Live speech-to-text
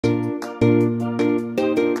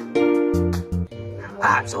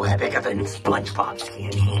I'm so happy I got the new SpongeBob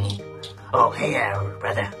skin. Oh, hey,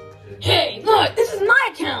 brother. Hey, look, this is my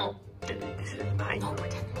account. This is mine.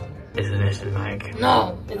 This is my account.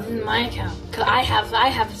 No, this is my account. Cause I have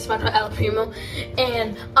SpongeBob El Primo,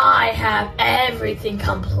 and I have everything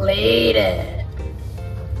completed.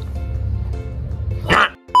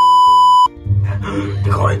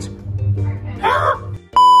 The coins.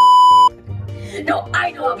 No,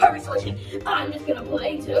 I know a perfect solution. I'm just gonna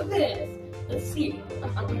play to this. Let's see.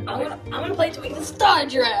 I'm gonna play to make the star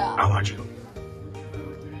draft. I want you.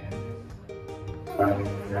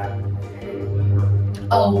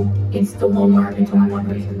 Oh, it's the Walmart. It's only one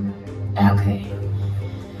person. Okay.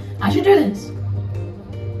 I should do this.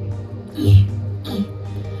 Yeah.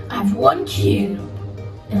 I have one cube,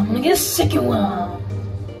 and I'm gonna get a second one.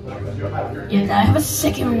 Yeah, I have a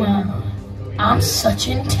second one. I'm such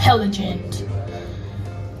intelligent.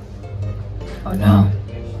 Oh no.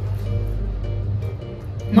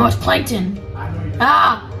 No, it's plankton.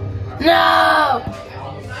 Ah! No!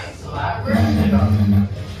 No.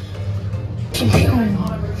 Pew pew.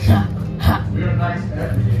 Ha, ha.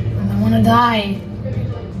 I wanna die.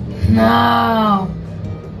 No.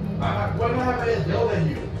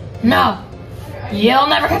 No. You'll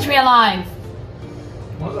never catch me alive.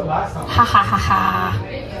 Ha ha ha ha.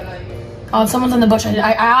 Oh, someone's in the bush.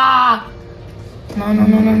 Ah! No. No.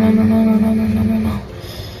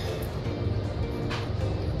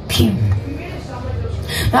 Pew.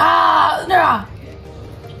 Ah! No.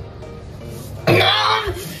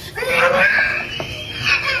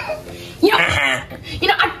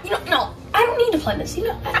 No. I don't need to play this. I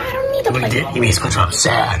don't need to play this. He makes SpongeBob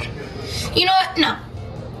sad. You know what? No.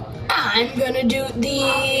 I'm gonna do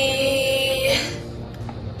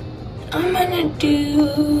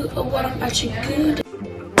what I'm actually good at.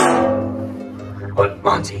 What,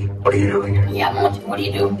 Monty? What are you doing here? Yeah, Monty, what do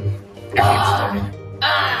you do?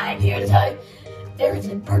 I'm here to tell you there is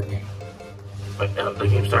a birthday. But the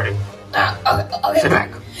game's starting. Okay. Sit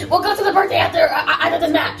back. We'll go to the birthday after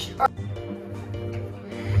this match.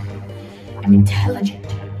 I'm intelligent.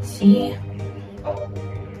 See?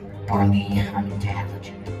 Barley, I'm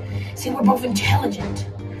intelligent. See, we're both intelligent.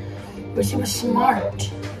 We're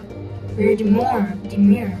smart. We're demure.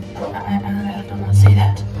 I don't want to say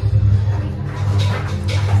that.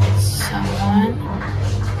 Someone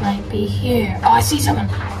might be here. Oh, I see someone.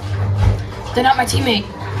 They're not my teammate.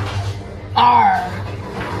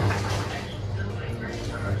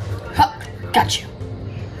 Huh, got you.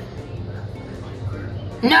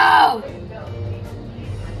 No!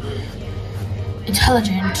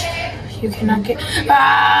 Intelligent. You cannot get.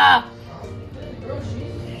 Ah!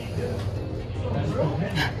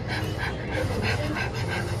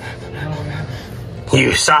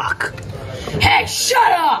 You suck. Hey,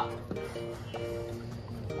 shut up!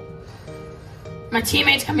 My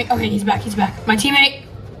teammate's coming. Okay, he's back. My teammate.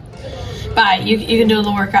 Bye. You can do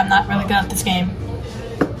the work. I'm not really good at this game.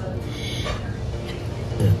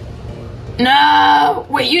 No!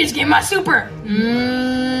 Wait, you just gave my super!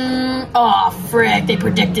 Oh, frick, they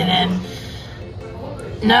predicted it.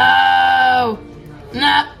 No!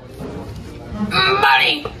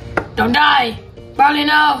 Buddy! Don't die! Barley,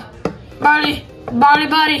 no! Barley,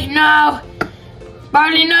 no!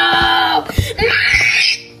 Barley, no!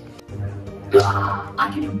 I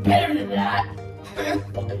can do better than that.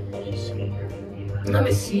 Let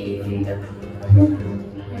me see.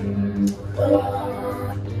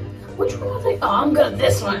 Which one was I? Oh, I'm good at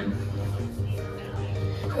this one.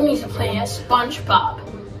 Who needs to play as SpongeBob?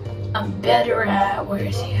 I'm better at, where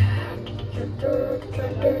is he at?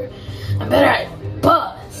 I'm better at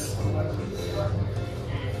Buzz.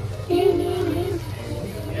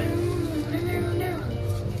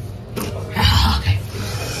 Okay.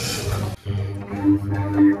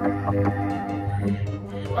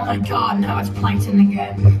 Oh my god, now it's Plankton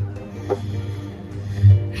again.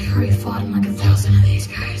 I've already fought like 1,000 of these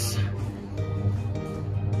guys.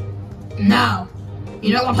 No.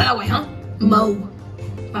 You don't want to play that way, huh? Mo.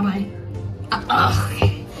 Bye-bye.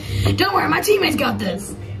 Okay. Don't worry, my teammates got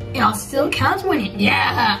this. I'll still count winning.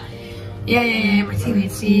 Yeah. My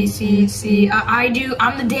teammates. See.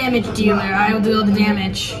 I'm the damage dealer. I will do all the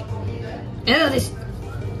damage. Ew, this.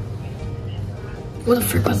 What the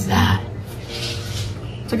frick was that?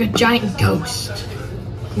 It's like a giant ghost.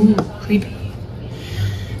 Ooh, creepy.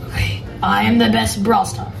 Okay. I am the best Brawl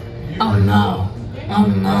Star. Oh no. Oh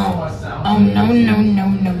no. Oh no. Oh no.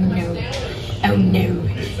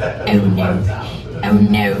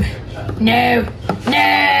 No.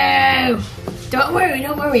 Don't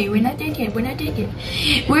worry. We're not dead yet.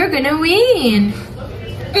 We're gonna win.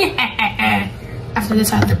 After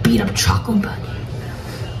this, I have to beat up Choco Bunny.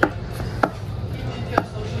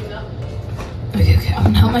 I'm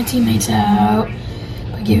gonna help my teammates out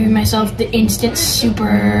by giving myself the instant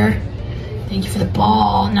super. Thank you for the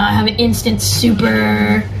ball. Now I have an instant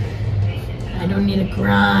super. I don't need a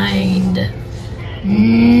grind.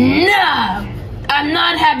 No! I'm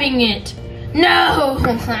not having it. No!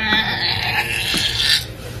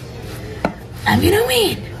 I'm gonna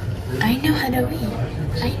win. I know how to win.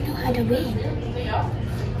 I know how to win.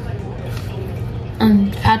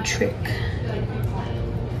 Patrick.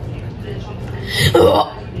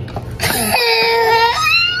 Oh.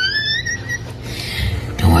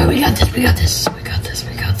 Don't worry, we got this, we got this, we got this,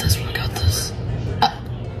 we got this, we got this.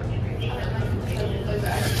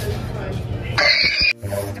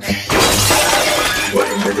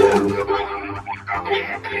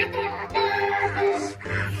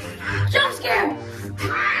 Jump scare!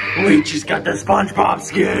 We just got the SpongeBob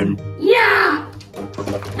skin. Yeah!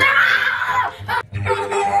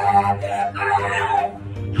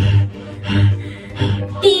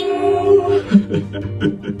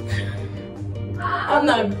 I'm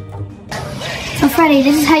not. So Freddy,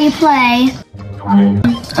 this is how you play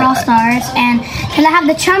Brawl Stars, and because I have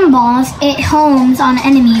the chum balls, it homes on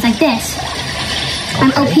enemies like this.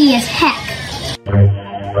 I'm OP as heck.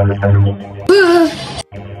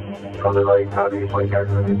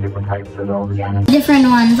 Different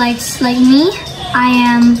ones, like me, I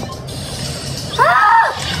am.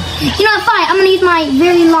 You know what, fine, I'm gonna use my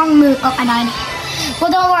very long move. Oh, I died.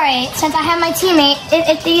 Well, don't worry, since I have my teammate,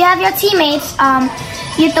 if you have your teammates,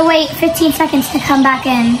 you have to wait 15 seconds to come back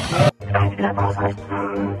in.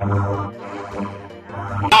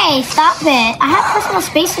 Hey, stop it. I have personal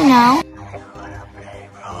space, you know.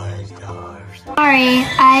 Sorry,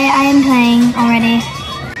 I am playing already.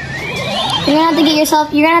 You're gonna have to get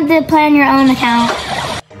yourself, you're gonna have to play on your own account.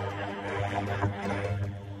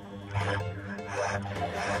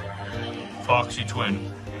 Foxy Twin.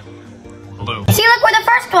 Blue. See, look, we're the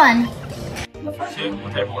first one. See,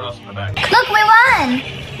 with everyone else in the back. Look, we won.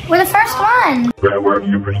 We're the first one. We're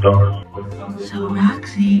superstars. So,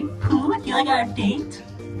 Roxy, would you like our date?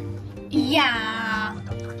 Yeah.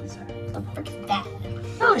 What the frick is that?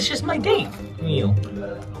 No, it's just my date. Neil.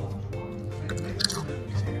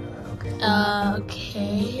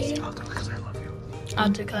 Okay. I'll do it because I love you. I'll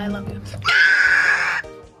do it because I love you.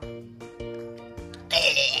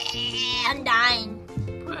 I'm dying.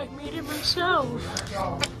 But I made it myself.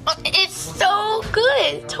 It's so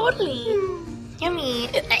good. Totally. Yummy.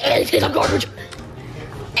 It tastes like garbage.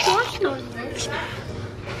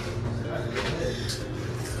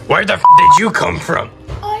 Where the f did you come from?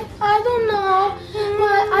 I don't know.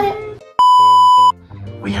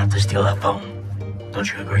 But We have to steal that phone. Don't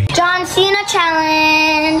you agree? John Cena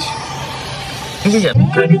challenge. Can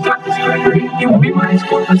you practice Gregory? You won't be my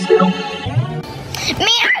score, but still. Me,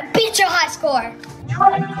 I beat your high score.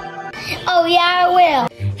 Oh yeah, I will.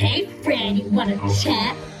 Hey, friend, you want to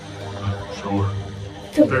chat? Sure.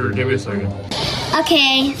 Gregory, give me a second.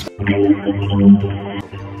 Okay.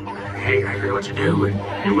 Hey, Gregory, what you doing?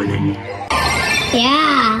 You winning?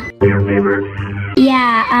 Yeah. Your favorite?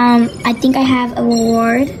 Yeah. I think I have a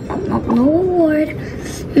reward. No award,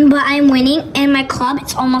 but I'm winning, and my club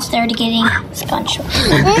is almost there to getting sponge.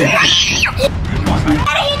 Daddy,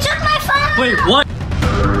 you took my phone. Wait, what?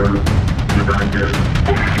 You got this.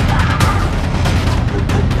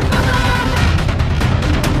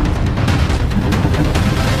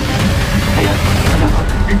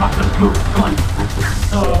 Let's move. Come on.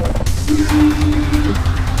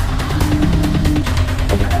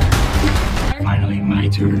 Finally, my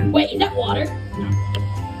turn. Wait, is that water?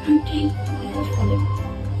 Okay.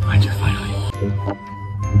 My turn, finally.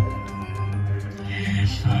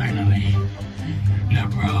 Finally. The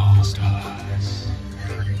Brawl Stars.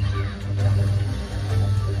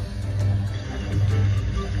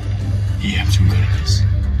 Yeah, I'm too good at this.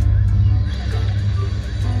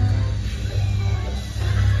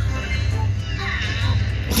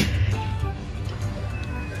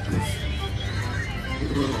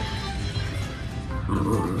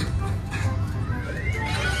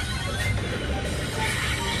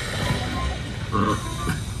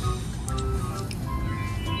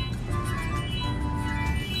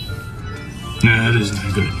 Nah, that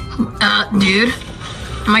isn't good. Dude,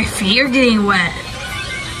 my feet are getting wet.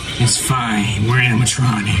 It's fine. We're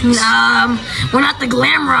animatronics. We're not the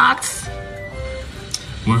glam rocks.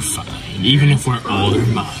 We're fine, even if we're older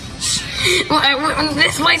models.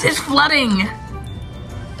 This place is flooding.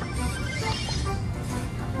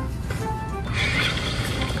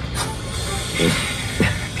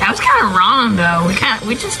 That was kind of wrong, though.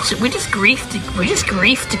 We just griefed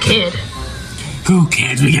the kid. Who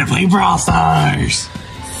cares? We gotta play Brawl Stars.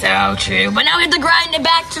 So true. But now we have to grind it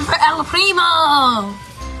back to for El Primo.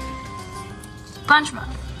 SpongeBob.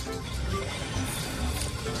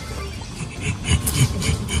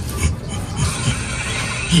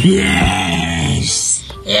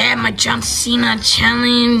 Yes! Yeah, my John Cena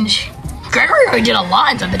challenge. Gregory already did a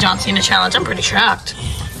lot inside the John Cena challenge. I'm pretty shocked.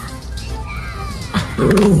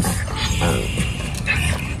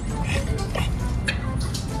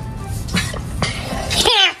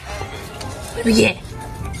 Yeah.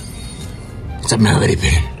 It's a melody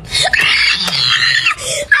pin.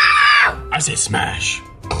 I say smash.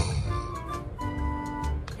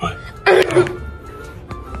 What?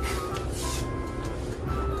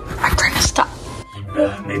 I'm trying to stop.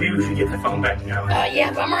 Maybe we should get the phone back now.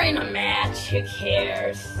 Yeah, but I'm already in a match. Who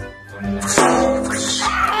cares?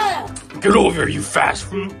 Get over here, you fast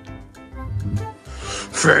food.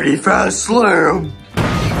 Freddy Fast Slam.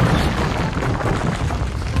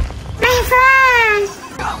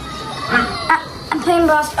 I'm playing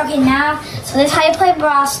Brawl Stars. Okay, now, so this is how you play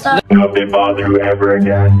Brawl Stars. Not be bothered ever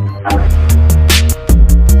again.